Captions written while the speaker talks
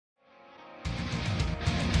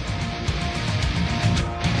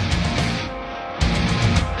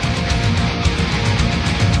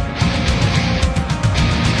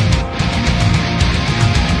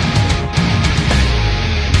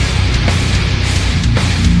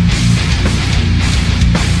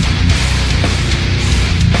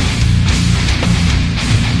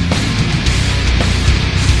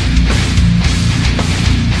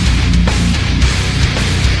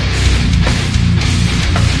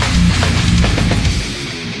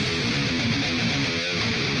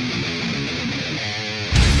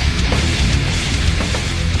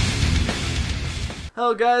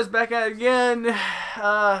Hello guys, back at it again.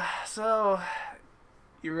 So,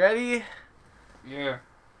 you ready? Yeah.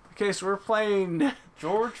 Okay, so we're playing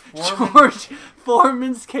George Foreman. George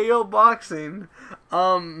Foreman's KO Boxing.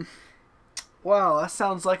 Wow, that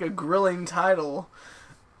sounds like a grilling title.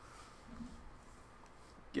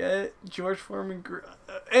 Get George Foreman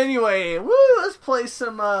anyway, woo, let's play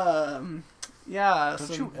some, yeah.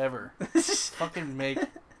 Don't you ever fucking make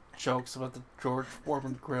jokes about the George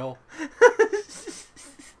Foreman grill.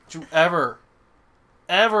 Don't you ever.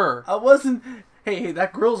 I wasn't. Hey,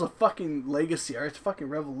 that grill's a fucking legacy, alright? It's fucking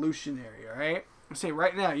revolutionary, alright? I'm saying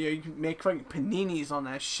right now, you can make fucking paninis on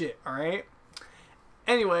that shit, alright?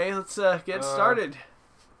 Anyway, let's get started.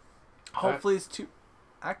 Hopefully it's too...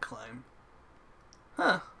 I climb.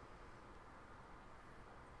 Huh.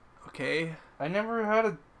 Okay. I never had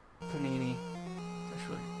a panini.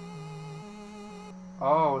 Actually.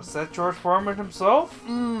 Oh, is that George Foreman himself?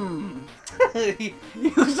 Mmm. He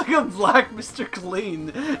looks like a black Mr.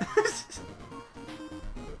 Clean.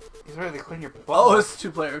 He's ready to clean your butt. Oh, it's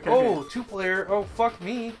two-player. Okay. Oh, okay. two-player. Oh, fuck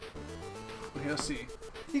me. Okay, let's see.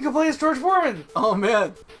 You can play as George Foreman. Oh,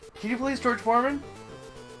 man. Can you play as George Foreman?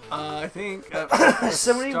 I think...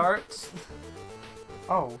 Somebody... starts...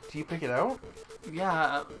 Oh, do you pick it out?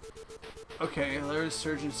 Yeah. Okay, there's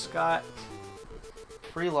Surgeon Scott.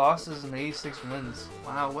 3 losses and 86 wins.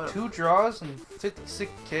 Wow, what? 2 draws and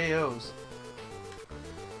 56 KOs.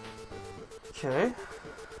 Okay.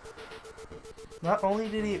 Not only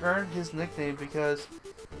did he earn his nickname because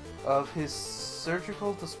of his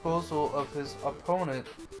surgical disposal of his opponent,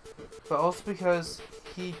 but also because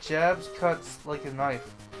he jabs cuts like a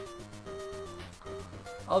knife.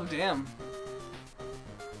 Oh, damn.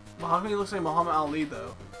 Well, how come he looks like Muhammad Ali,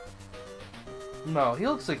 though? No, he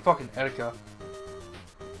looks like fucking Etika.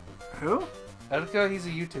 Who? Etika, he's a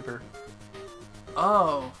YouTuber.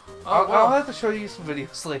 Oh. I'll have to show you some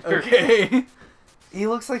videos later. Okay. He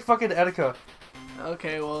looks like fucking Etika.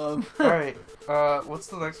 Okay, well, Alright, what's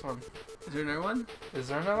the next one? Is there another one? Is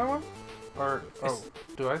there another one? Or,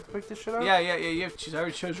 do I have to pick this shit out? Yeah, you have to choose. I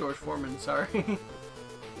already chose George Foreman, sorry.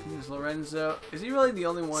 There's Lorenzo. Is he really the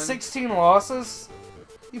only one? 16 losses?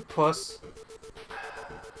 You puss.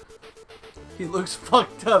 He looks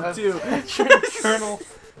fucked up, too.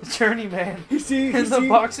 Journeyman. You see, in the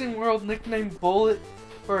boxing world, nicknamed Bullet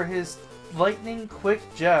for his lightning quick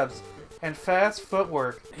jabs and fast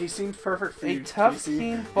footwork. He seems perfect for you. A tough,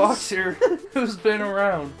 keen boxer who's been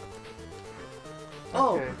around.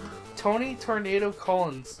 Oh. Okay. Tony Tornado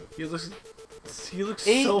Collins. He looks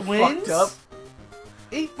 8 so wins? fucked up.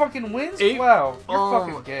 8 fucking wins? 8? Wow, you're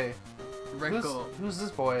fucking gay. Who's this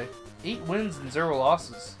boy? 8 wins and 0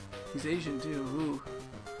 losses. He's Asian too. Ooh.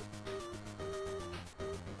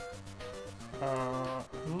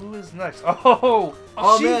 Who is next? Oh,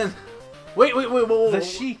 Sheik. Man! Wait, whoa. The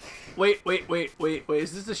Sheik. Wait.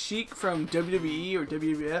 Is this the Sheik from WWE or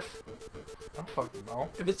WWF? I don't fucking know.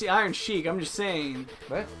 If it's the Iron Sheik, I'm just saying.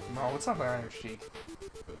 No, it's not the Iron Sheik.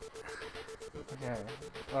 Okay.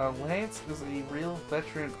 Lance is a real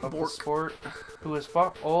veteran of the sport who has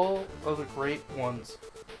fought all of the great ones.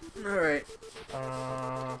 Alright.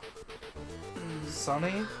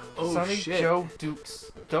 Sonny? Oh, Sonny shit. Joe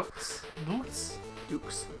Dukes.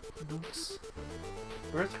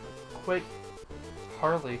 Earthquake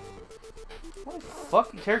Harley. What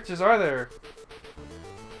fucking characters are there?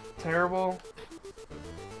 Terrible.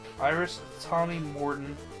 Irish Tommy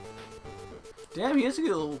Morton. Damn, he has a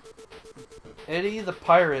good little... Eddie the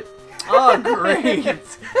Pirate. Oh, great!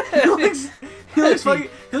 he looks like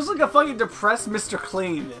a fucking depressed Mr.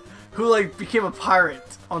 Clean who, like, became a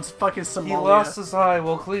pirate on fucking Somalia. He lost his eye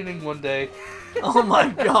while cleaning one day. Oh my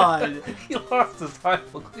god. He lost his eye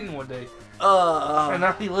while cleaning one day. And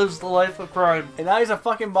now he lives the life of crime. And now he's a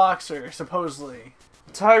fucking boxer, supposedly.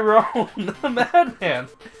 Tyrone, the madman.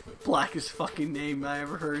 Blackest fucking name I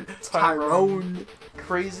ever heard. Tyrone.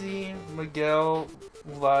 Crazy Miguel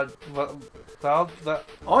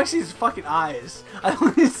all I see is fucking eyes. I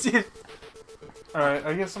don't even see it. Alright,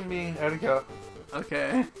 I guess I'm being Etika.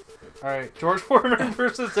 Okay. Alright, George Foreman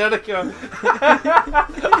versus Etika.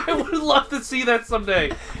 I would love to see that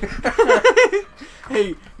someday.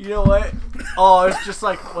 Hey, you know what? Oh, it's just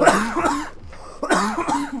like...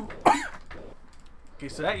 Okay,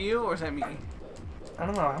 so that you, or is that me? I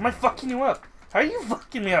don't know. How am I fucking you up? How are you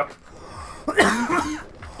fucking me up?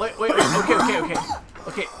 Wait.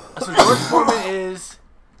 Okay, so George Foreman is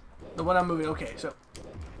the one I'm moving. Okay, so...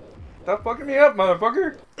 Stop fucking me up,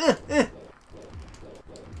 motherfucker!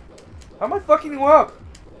 How am I fucking you up?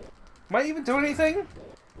 Am I even doing anything?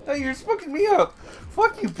 No, you're just fucking me up.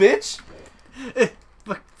 Fuck you, bitch!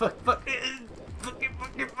 Fuck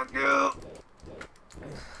you.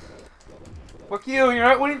 Fuck you, you're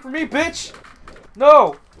not waiting for me, bitch!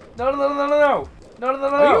 No! No, no, no, no, no, no! No, no, no,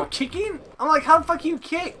 no! Are you kicking? I'm like, how the fuck you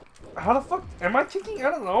kick? How the fuck? Am I kicking?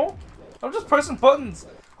 I don't know. I'm just pressing buttons.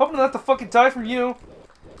 Hoping not to fucking die from you.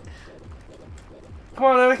 Come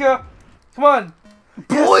on, Annika. Come on.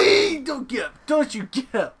 Boy, don't get up. Don't you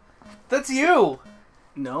get up. That's you.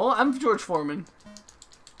 No, I'm George Foreman.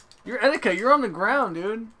 You're Annika. You're on the ground,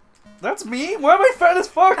 dude. That's me? Why am I fat as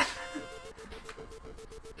fuck?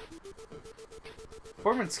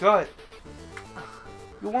 Foreman Scott.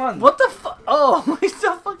 You won. What the fuck? Oh, he's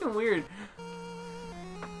so fucking weird.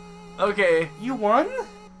 Okay. You won?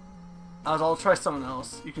 I'll try someone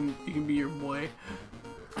else. You can be your boy.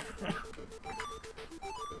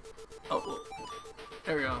 Oh,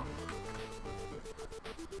 there we go.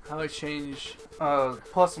 How do I change?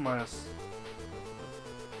 Plus or minus.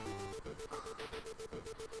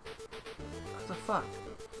 What the fuck?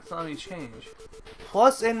 That's not let me change.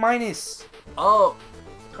 Plus and minus. Oh.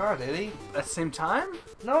 God, Eddie. At the same time?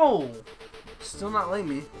 No. Still not letting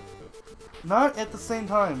me. Not at the same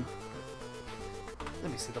time.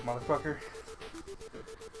 Let me see the motherfucker.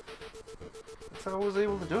 That's how I was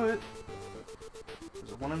able to do it.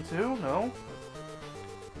 Was it 1 and 2? No.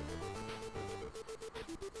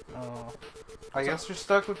 Oh. I guess you're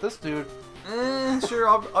stuck with this dude. Sure,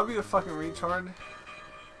 I'll be a fucking retard.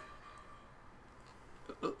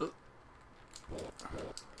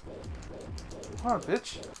 Come on,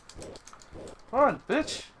 bitch. Come on,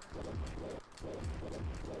 bitch.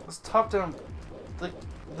 This top down, like,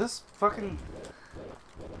 this fucking...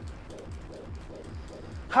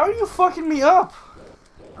 How are you fucking me up?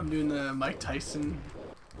 I'm doing the Mike Tyson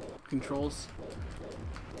controls.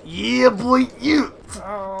 Yeah, boy, you!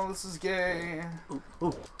 Oh, this is gay. Oh,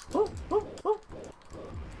 oh, oh, oh.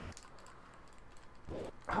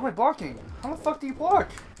 How am I blocking? How the fuck do you block?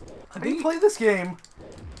 I How do you think... play this game?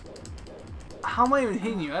 How am I even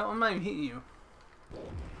hitting you? I'm not even hitting you.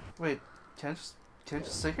 Wait, can I just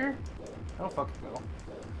sit here? I don't fucking know.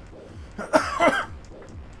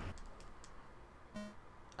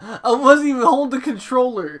 I wasn't even holding the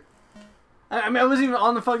controller. I mean, I wasn't even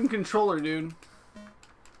on the fucking controller, dude.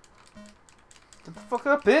 Get the fuck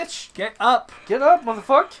up, bitch! Get up. Get up,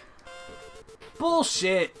 motherfucker!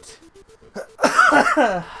 Bullshit.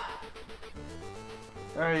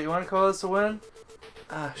 Alright, you wanna call this a win?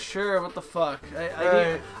 Sure, what the fuck?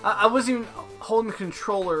 I wasn't even holding the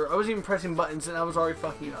controller. I wasn't even pressing buttons and I was already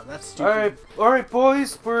fucking you up. That's stupid. Alright,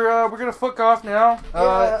 boys, we're gonna fuck off now.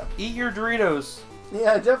 Yeah. Eat your Doritos.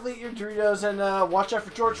 Yeah, definitely eat your Doritos and watch out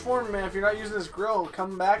for George Foreman, man. If you're not using this grill,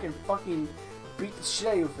 come back and fucking beat the shit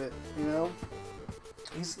out of you with it, you know?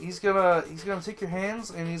 He's gonna take your hands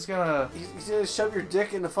and he's gonna shove your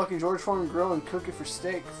dick in the fucking George Foreman grill and cook it for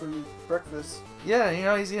steak for breakfast. Yeah, you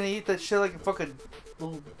know, he's gonna eat that shit like a fucking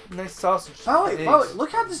little nice sausage. By the way,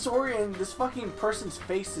 look how disoriented this fucking person's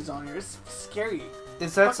face is on here. It's scary.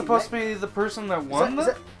 Is that supposed to be the person that won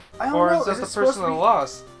I don't or know. Is that the person that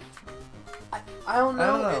lost? I don't know. I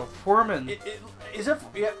don't know. Foreman. Is that...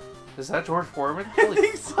 Yeah. Is that George Foreman? I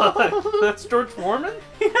think so. That's George Foreman?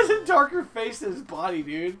 He has a darker face than his body,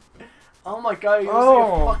 dude. Oh my god, he looks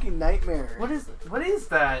like a fucking nightmare. What is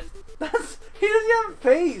that? He doesn't have a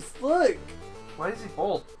face. Look. Why is he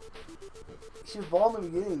bald? She was bald in the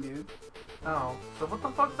beginning, dude. Oh, so what the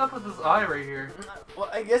fuck's up with his eye right here? Well,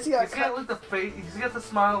 I guess he got He's got like the face. He's got the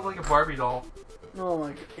smile of like a Barbie doll. Oh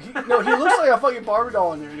my god. No, he looks like a fucking Barbie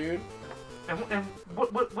doll in there, dude. And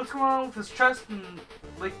what's going on with his chest and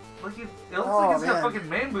like it looks like he's got fucking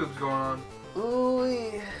man boobs going on.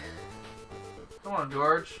 Ooh. Come on,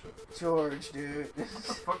 George. George, dude. What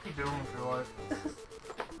the fuck are you doing with your life?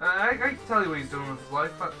 I can tell you what he's doing with his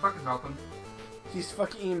life. Fucking nothing. He's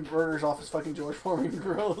fucking eating burgers off his fucking George Foreman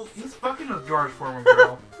grills. He's fucking a George Foreman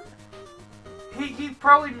grill. he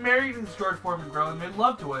probably married his George Foreman grill and made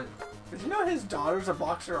love to it. Did you know his daughter's a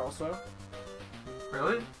boxer also?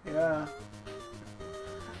 Really? Yeah.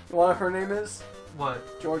 You know what her name is?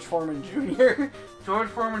 What? George Foreman Jr. George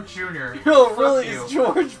Foreman Jr. No, really, it's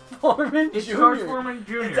George Foreman Jr. It's George Foreman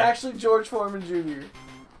Jr. It's actually George Foreman Jr.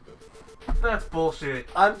 That's bullshit.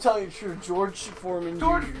 I'm telling you the truth, George Foreman Jr.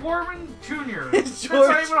 George Foreman Jr. It's That's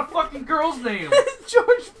not even a fucking girl's name. It's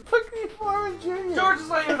George fucking Foreman Jr. George is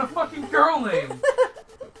not even a fucking girl name.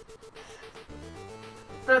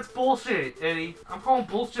 That's bullshit, Eddie. I'm calling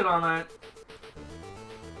bullshit on that.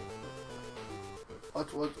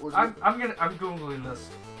 What's I'm googling this.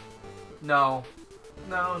 No.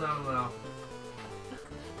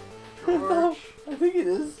 George. I think it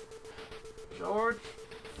is. George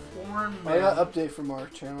Foreman. I got an update from our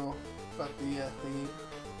channel about the thingy.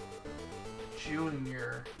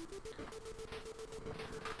 Junior.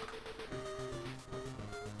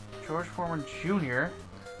 George Foreman Jr.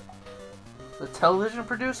 The television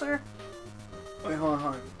producer? Wait, hold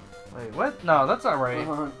on. Wait, what? No, that's not right.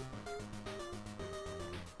 Hold on.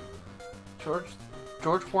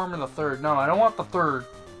 George Foreman the third. No, I don't want the third.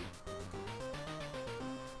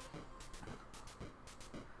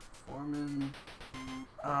 Foreman.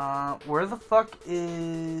 Where the fuck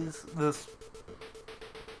is this?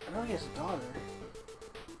 I know he has a daughter.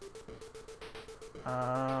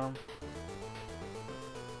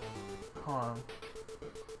 Hold on.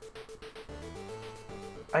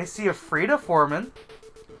 I see a Frida Foreman.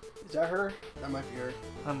 Is that her? That might be her.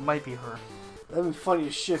 That might be her. That'd be funny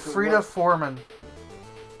as shit. Frida Foreman.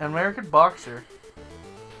 An American boxer.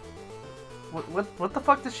 What the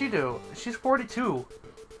fuck does she do? She's 42.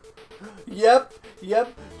 Yep.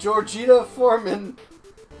 Georgina Foreman.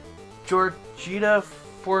 Georgina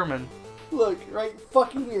Foreman. Look, right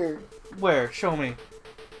fucking here. Where? Show me.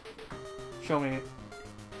 Show me.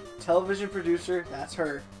 Television producer, that's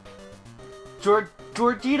her.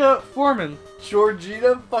 Georgina Foreman.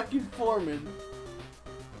 Georgina fucking Foreman.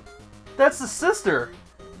 That's the sister.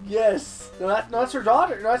 Yes. No, that's her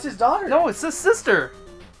daughter. No, that's his daughter. No, it's his sister.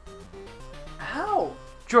 How?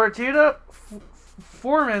 Georgina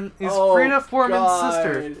Foreman is Frida Foreman's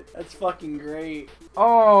sister. That's fucking great.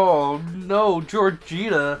 Oh no,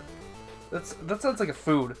 Georgina. That sounds like a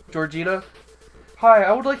food. Georgina. Hi,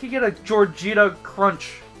 I would like to get a Georgina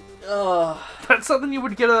Crunch. Ugh. That's something you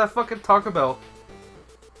would get at a fucking Taco Bell.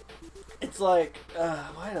 It's like,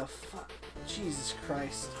 why the fuck? Jesus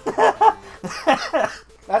Christ.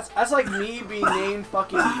 That's like me being named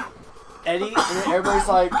fucking Eddie, and then everybody's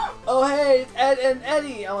like, oh hey, it's Ed and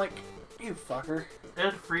Eddie. I'm like, you fucker.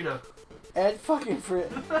 Ed Frida. Ed fucking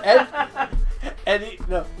Frida. Ed. Eddie.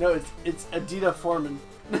 No, it's Adita Foreman.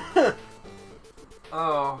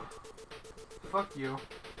 Oh. Fuck you.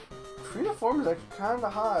 Frida Foreman's actually kind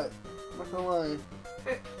of hot. I'm not gonna lie.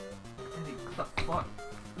 Eddie, what the fuck?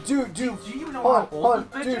 Dude. Do you even know how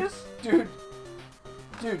old this bitch is?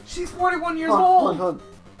 Dude. She's 41 years old. Hold on.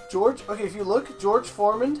 George, okay, if you look, George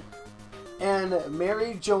Foreman and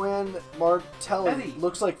Mary Joanne Martelli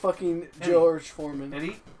looks like fucking George Foreman.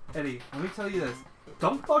 Eddie, let me tell you this.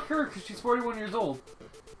 Don't fuck her because she's 41 years old.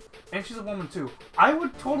 And she's a woman too. I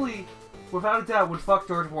would totally, without a doubt, would fuck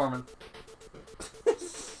George Foreman.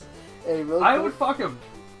 Hey, really quick. I would fuck him.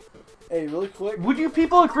 Hey, really quick. Would you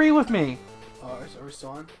people agree with me? Oh, are we still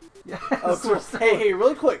on? Yeah. Oh, cool. Hey,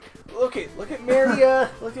 really quick. Okay, look at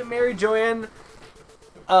Mary Joanne,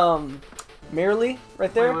 Marilee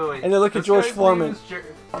right there, wait. and then look at George Foreman.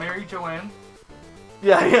 Mary Joanne.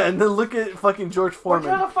 Yeah, and then look at fucking George Foreman.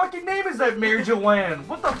 What kind of fucking name is that, Mary Joanne?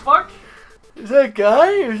 What the fuck? Is that a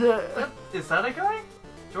guy or is that? Is that a guy?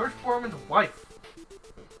 George Foreman's wife.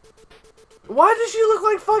 Why does she look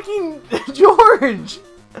like fucking George?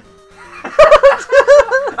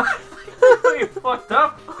 You fucked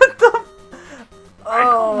up. What the?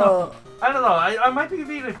 Oh. I don't know. I might be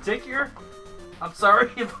being a dick here. I'm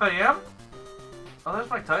sorry if I am. Oh, there's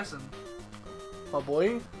Mike Tyson. My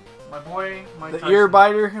boy. Mike The Tyson. ear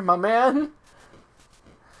biter, my man.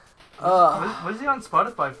 What is he on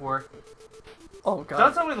Spotify for? Oh god.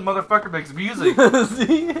 Don't tell me the motherfucker makes music. Does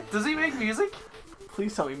he make music?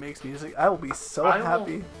 Please tell me he makes music. I will be so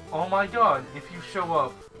happy. Oh my god, if you show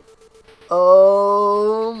up.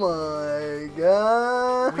 Oh my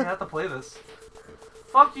god. We have to play this.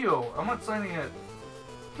 Fuck you. I'm not signing it.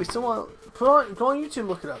 We still want. Go on YouTube,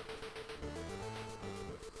 look it up.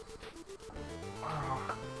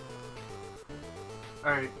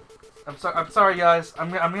 Alright. I'm sorry guys. I'm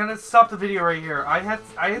gonna stop the video right here. I had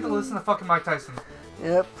to listen to fucking Mike Tyson.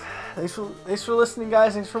 Yep. Thanks for listening,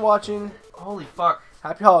 guys. Thanks for watching. Holy fuck.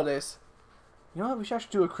 Happy holidays. You know what? We should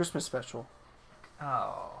actually do a Christmas special.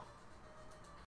 Oh.